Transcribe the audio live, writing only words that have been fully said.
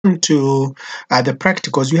To the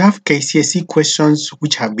practicals, we have KCSE questions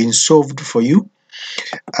which have been solved for you.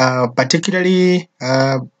 Particularly,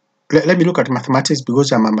 let me look at mathematics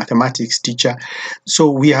because I'm a mathematics teacher. So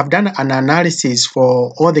we have done an analysis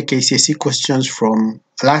for all the KCSE questions from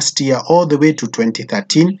last year all the way to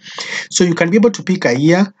 2013. So you can be able to pick a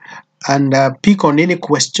year and pick on any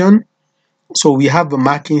question. So we have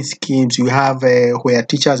marking schemes. You have where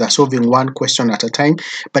teachers are solving one question at a time,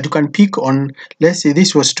 but you can pick on, let's say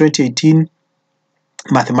this was 2018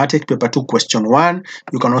 mathematics paper 2 question 1.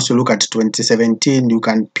 You can also look at 2017. You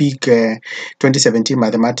can pick 2017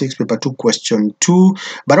 mathematics paper 2 question 2,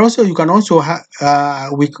 but also you can also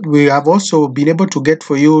we have also been able to get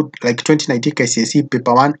for you like 2019 KCSE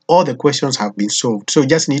paper 1. All the questions have been solved, so you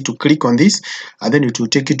just need to click on this and then it will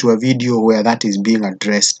take you to a video where that is being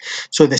addressed. So the